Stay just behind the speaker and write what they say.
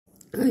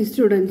Hi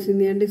students,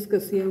 ഇന്ന് ഞാൻ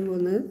discuss ചെയ്യാൻ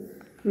പോകുന്നത്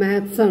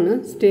മാത്സ് ആണ്.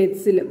 State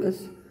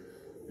syllabus.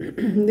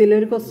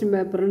 ഇതിലൊരു ക്വസ്റ്റ്യൻ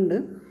പേപ്പർ ഉണ്ട്.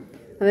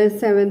 അതായത്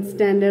 7th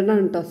സ്റ്റാൻഡേർഡ്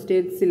ആണ് കേട്ടോ.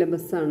 സ്റ്റേറ്റ്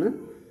സിലബസ് ആണ്.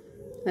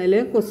 അതിൽ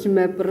ക്വസ്റ്റ്യൻ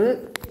പേപ്പർ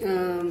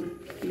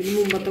ഇതിന്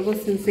മുമ്പത്തെ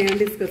ക്വസ്റ്റ്യൻസ് ഞാൻ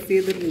ഡിസ്കസ്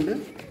ചെയ്തിട്ടുണ്ട്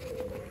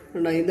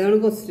ഉണ്ടോ. ഇതാണ്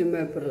ക്വസ്റ്റ്യൻ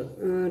പേപ്പർ.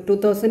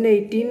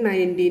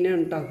 2018-19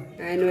 ആണ് കേട്ടോ.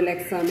 ആനുവൽ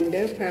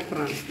എക്സാമിൻ്റെ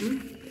പേപ്പറാണ്.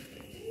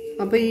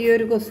 അപ്പോൾ ഈ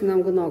ഒരു ക്വസ്റ്റ്യൻ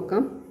നമുക്ക്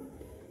നോക്കാം.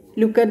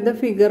 Look at the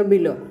figure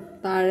below.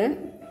 താഴെ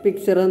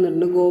പിക്ചർ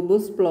തന്നിട്ടുണ്ട്.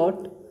 ഗോബൂസ്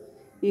plot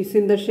is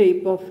in the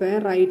shape of A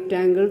right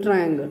angle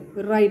triangle.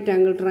 ഒരു റൈറ്റ്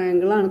ആംഗിൾ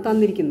ട്രയാങ്കിൾ ആണ്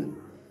തന്നിരിക്കുന്നത്.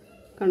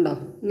 കണ്ടോ,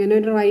 ഇങ്ങനെ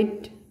ഒരു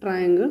റൈറ്റ്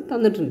ട്രയാങ്കിൾ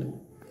തന്നിട്ടുണ്ട്.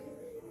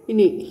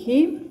 ഇനി he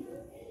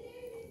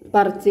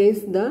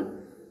purchase the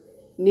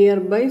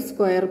near by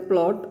square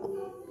plot.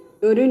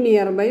 ഒരു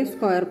നിയർ ബൈ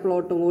സ്ക്വയർ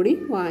പ്ലോട്ടും കൂടി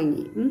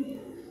വാങ്ങി.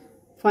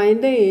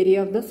 Find the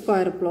area of the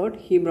square plot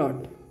he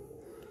brought.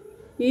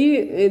 ഈ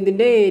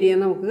ഇതിൻ്റെ ഏരിയ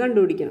നമുക്ക്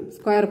കണ്ടുപിടിക്കണം,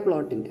 സ്ക്വയർ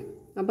പ്ലോട്ടിൻ്റെ.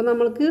 അപ്പോൾ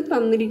നമ്മൾക്ക്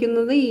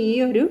തന്നിരിക്കുന്നത് ഈ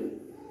ഒരു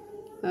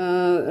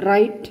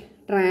റൈറ്റ്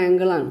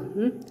ട്രയാങ്കിളാണ്.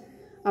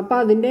 അപ്പോൾ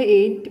അതിൻ്റെ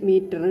 8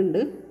 മീറ്റർ ഉണ്ട്,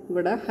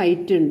 ഇവിടെ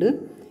ഹൈറ്റ് ഉണ്ട്,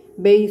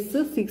 ബേസ്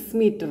 6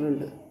 മീറ്റർ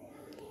ഉണ്ട്.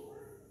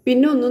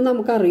 പിന്നെ ഒന്നും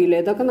നമുക്കറിയില്ല,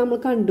 ഇതൊക്കെ നമ്മൾ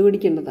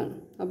കണ്ടുപിടിക്കേണ്ടതാണ്.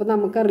 അപ്പോൾ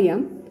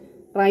നമുക്കറിയാം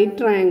റൈറ്റ്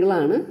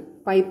ട്രയാങ്കിളാണ്.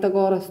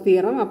 പൈത്തഗോറസ്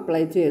തിയറം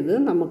അപ്ലൈ ചെയ്ത്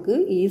നമുക്ക്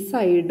ഈ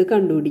സൈഡ്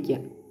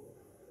കണ്ടുപിടിക്കാം.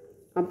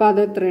 അപ്പോൾ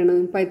അത് എത്രയാണ്?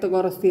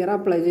 പൈത്തഗോറസ് തിയറം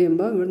അപ്ലൈ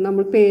ചെയ്യുമ്പോൾ ഇവിടെ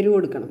നമ്മൾ പേര്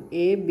കൊടുക്കണം.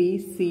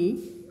 ABC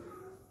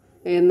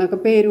എന്നൊക്കെ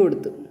പേര്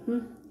കൊടുത്തു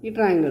ഈ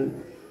ട്രയാങ്കിൾ.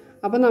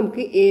 അപ്പോൾ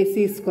നമുക്ക് AC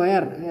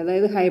സ്ക്വയർ,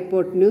 അതായത്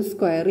hypotenuse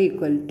square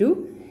equal to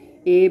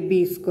AB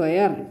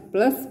square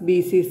plus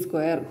BC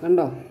square.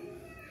 കണ്ടോ,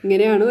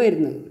 ഇങ്ങനെയാണ്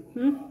വരുന്നത്.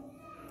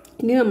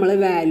 ഇനി നമ്മൾ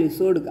വാല്യൂസ്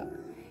കൊടുക്കുക.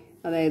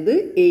 അതായത്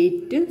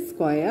 8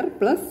 സ്ക്വയർ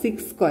പ്ലസ്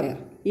 6 സ്ക്വയർ,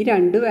 ഈ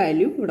രണ്ട്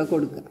വാല്യൂ ഇവിടെ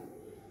കൊടുക്കുക.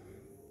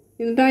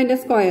 എന്നിട്ട് അതിൻ്റെ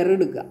സ്ക്വയർ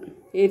എടുക്കുക.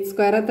 8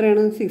 സ്ക്വയർ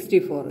എത്രയാണ്?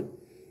 64.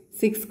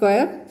 6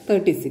 സ്ക്വയർ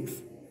 36.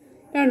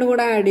 രണ്ടും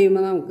കൂടെ ആഡ്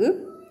ചെയ്യുമ്പോൾ നമുക്ക്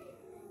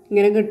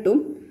ഇങ്ങനെ കിട്ടും.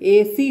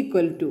 AC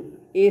ഈക്വൽ ടു,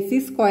 AC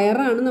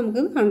സ്ക്വയറാണ്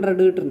നമുക്ക്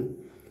 100 കിട്ടുന്നത്.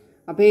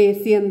 അപ്പോൾ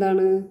AC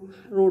എന്താണ്?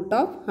 Root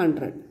of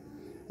 100.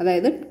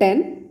 അതായത്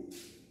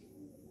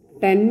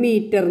 10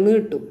 മീറ്ററിന്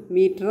കിട്ടും.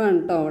 മീറ്ററാണ്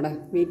കേട്ടോ അവിടെ,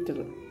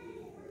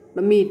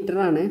 ഇവിടെ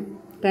മീറ്ററാണ്.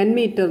 10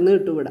 മീറ്ററിന്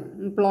കിട്ടും. ഇവിടെ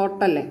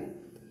പ്ലോട്ടല്ലേ,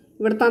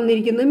 ഇവിടെ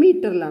തന്നിരിക്കുന്നത്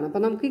മീറ്ററിലാണ്.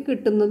 അപ്പോൾ നമുക്ക്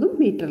കിട്ടുന്നതും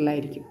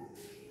മീറ്ററിലായിരിക്കും.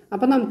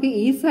 അപ്പോൾ നമുക്ക്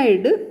ഈ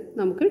സൈഡ്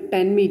നമുക്ക്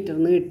 10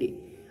 മീറ്ററിന് കിട്ടി.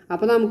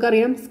 അപ്പോൾ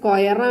നമുക്കറിയാം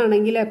സ്ക്വയർ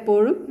ആണെങ്കിൽ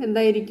എപ്പോഴും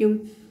എന്തായിരിക്കും?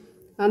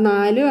 ആ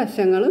 4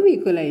 വശങ്ങളും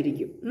ഈക്വൽ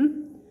ആയിരിക്കും.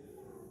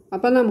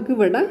 അപ്പോൾ നമുക്ക്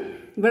ഇവിടെ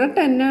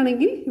 10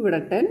 ആണെങ്കിൽ ഇവിടെ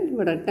 10,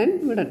 ഇവിടെ 10,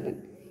 ഇവിടെ 10,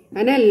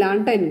 അങ്ങനെ എല്ലാം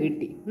 10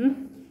 കിട്ടി.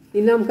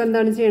 ഇനി നമുക്ക്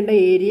എന്താണ് ചെയ്യേണ്ടത്?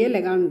 ഏരിയ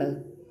അല്ലേ കാണേണ്ടത്.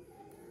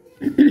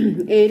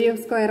 ഏരിയ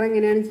ഓഫ് സ്ക്വയർ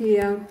എങ്ങനെയാണ്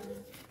ചെയ്യുക?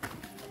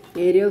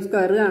 ഏരിയ ഓഫ്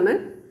സ്ക്വയർ കാണാൻ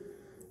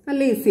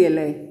നല്ല ഈസി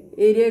അല്ലേ.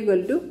 Area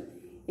equal to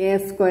A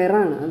square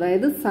ആണ്,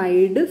 അതായത്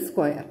സൈഡ്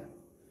സ്ക്വയർ.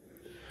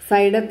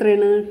 സൈഡ്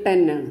എത്രയാണ്?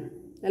 10 ആണ്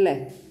അല്ലേ.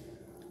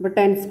 അപ്പോൾ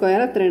 10 സ്ക്വയർ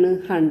എത്രയാണ്?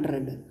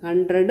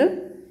 100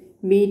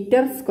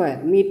 മീറ്റർ സ്ക്വയർ.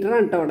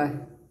 മീറ്ററാണ് കേട്ടോ അവിടെ.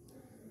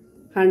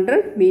 100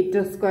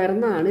 മീറ്റർ സ്ക്വയർ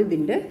എന്നാണ്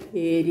ഇതിൻ്റെ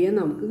ഏരിയ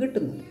നമുക്ക്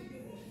കിട്ടുന്നത്.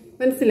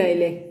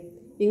 മനസ്സിലായില്ലേ?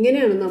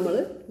 ഇങ്ങനെയാണ് നമ്മൾ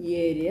ഈ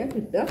ഏരിയ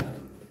കിട്ടുക.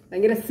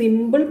 ഭയങ്കര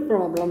സിമ്പിൾ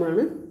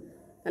പ്രോബ്ലമാണ്.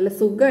 നല്ല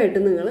സുഖമായിട്ട്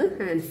നിങ്ങൾ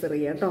ആൻസർ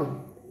ചെയ്യുക കേട്ടോ.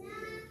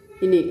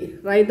 ഇനി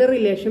write the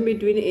relation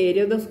between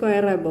area of the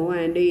square above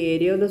and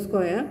area of the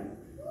square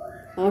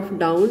of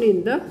down in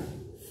the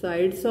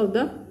sides of the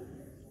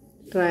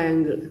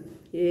triangle.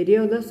 Area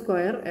of the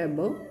square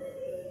above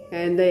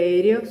and the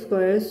area of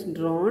squares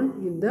drone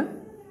in the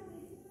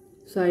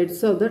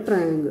sides of the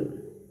triangle.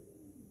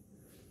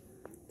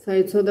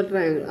 Sides of the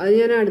triangle അത്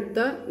ഞാൻ അടുത്ത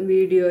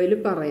വീഡിയോയിൽ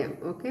പറയാം.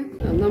 Okay,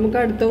 നമുക്ക്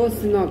അടുത്ത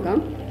question നോക്കാം.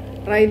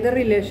 Write the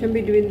relation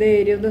between the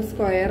area of the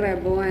square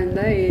above and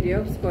the area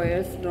of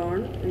squares drone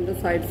in the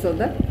sides of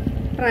the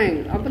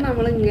triangle. അപ്പോൾ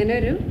നമ്മൾ ഇങ്ങനെ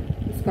ഒരു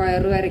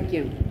സ്ക്വയർ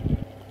വരയ്ക്കുകയാണ്.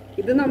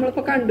 ഇത്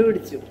നമ്മളിപ്പോൾ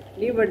കണ്ടുപിടിച്ചു.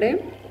 ഇനി ഇവിടെ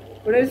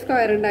ഒരു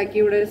സ്ക്വയർ ഉണ്ടാക്കി,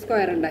 ഇവിടെ ഒരു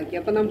സ്ക്വയർ ഉണ്ടാക്കി.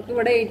 അപ്പോൾ നമുക്ക്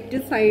ഇവിടെ 8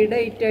 സൈഡ്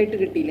 8 ആയിട്ട്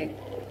കിട്ടിയില്ലേ.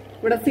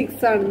 ഇവിടെ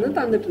 6 ആണെന്ന്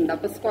തന്നിട്ടുണ്ട്.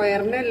 അപ്പോൾ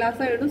സ്ക്വയറിൻ്റെ എല്ലാ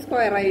സൈഡും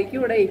സ്ക്വയർ ആയിരിക്കും,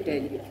 ഇവിടെ 8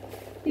 ആയിരിക്കും.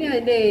 ഇനി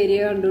അതിൻ്റെ ഏരിയ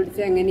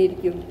കണ്ടുപിടിച്ചാൽ എങ്ങനെ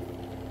ഇരിക്കും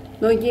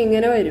നോക്കി.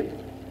 ഇങ്ങനെ വരും.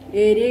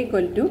 Area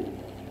equal to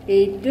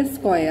 8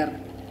 square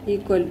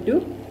equal to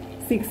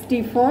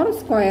 64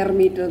 square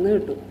metre എന്ന്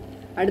കിട്ടും.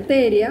 അടുത്ത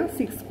ഏരിയ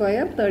 6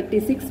 സ്ക്വയർ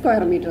 36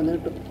 സ്ക്വയർ മീറ്റർ എന്ന്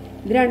കിട്ടും.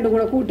 ഇത് രണ്ടും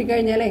കൂടെ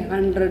കൂട്ടിക്കഴിഞ്ഞാലേ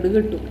 100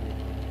 കിട്ടും.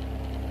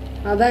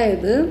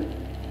 അതായത്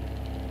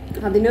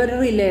അതിനൊരു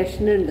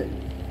റിലേഷൻ ഉണ്ട്,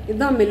 ഇത്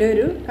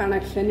തമ്മിലൊരു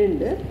കണക്ഷൻ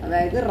ഉണ്ട്.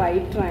 അതായത്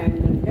റൈറ്റ്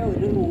ട്രയാങ്കിളിൻ്റെ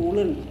ഒരു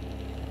റൂളുണ്ട്.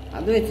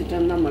 അത്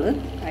വെച്ചിട്ടാണ് നമ്മൾ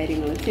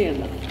കാര്യങ്ങൾ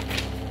ചെയ്യേണ്ടത്.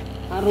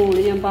 ആ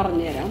റൂള് ഞാൻ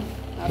പറഞ്ഞുതരാം.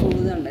 ആ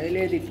റൂള് കണ്ട ഇതിൽ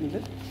എഴുതിയിട്ടുണ്ട്.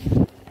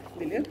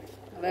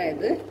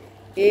 അതായത്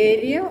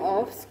area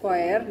of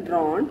square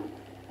drone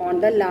on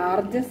the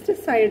largest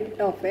side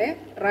of A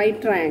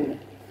right triangle.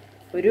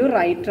 ഒരു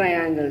റൈറ്റ്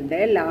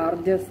ട്രയാങ്കിളിൻ്റെ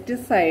ലാർജസ്റ്റ്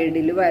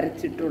സൈഡിൽ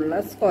വരച്ചിട്ടുള്ള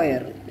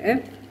സ്ക്വയർ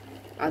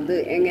അത്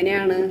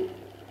എങ്ങനെയാണ്?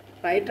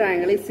 Right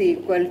triangle is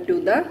equal to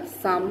the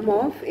sum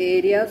of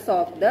areas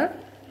of the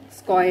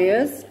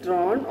squares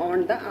drone on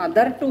the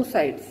other 2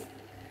 sides.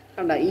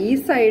 കണ്ട ഈ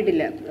സൈഡിൽ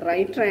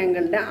right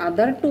ട്രയാങ്കിളിന്റെ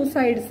other 2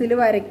 സൈഡ്സിൽ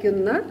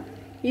വരയ്ക്കുന്ന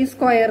ഈ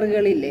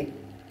സ്ക്വയറുകളില്ലേ,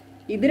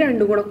 ഇത്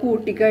രണ്ടും കൂടെ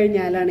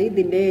കൂട്ടിക്കഴിഞ്ഞാലാണ്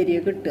ഇതിന്റെ ഏരിയ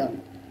കിട്ടുക.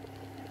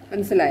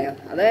 മനസ്സിലായോ?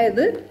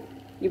 അതായത്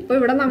ഇപ്പൊ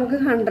ഇവിടെ നമുക്ക്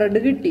 100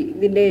 കിട്ടി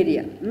ഇതിന്റെ ഏരിയ.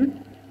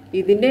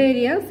 ഇതിന്റെ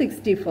ഏരിയ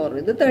 64,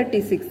 ഇത്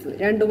 36.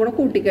 രണ്ടും കൂടെ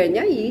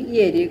കൂട്ടിക്കഴിഞ്ഞാൽ ഈ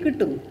ഏരിയ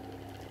കിട്ടുന്നു.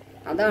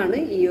 അതാണ്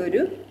ഈ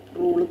ഒരു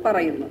റൂള്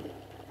പറയുന്നത്.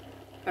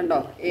 കണ്ടോ?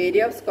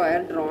 Area of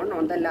square drone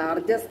on the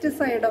largest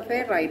side of A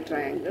right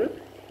triangle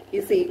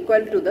is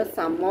equal to the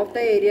sum of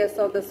the areas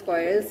of the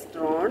squares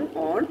drone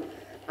on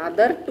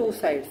other 2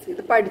 sides.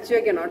 ഇത് പഠിച്ചു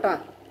വെക്കണം കേട്ടോ.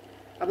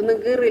 അപ്പം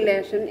നിങ്ങൾക്ക്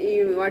റിലേഷൻ, ഈ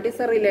വാട്ട്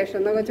ഈസ് എ റിലേഷൻ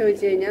എന്നൊക്കെ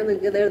ചോദിച്ചു കഴിഞ്ഞാൽ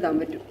നിങ്ങൾക്ക് ഇത് എഴുതാൻ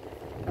പറ്റും.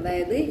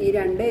 അതായത് ഈ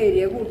 2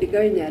 ഏരിയ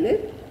കൂട്ടിക്കഴിഞ്ഞാൽ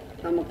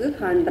നമുക്ക്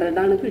 100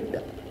 ആണ്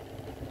കിട്ടുക.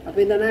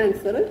 അപ്പോൾ ഇതാണ്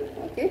ആൻസർ.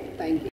 Okay, thank you.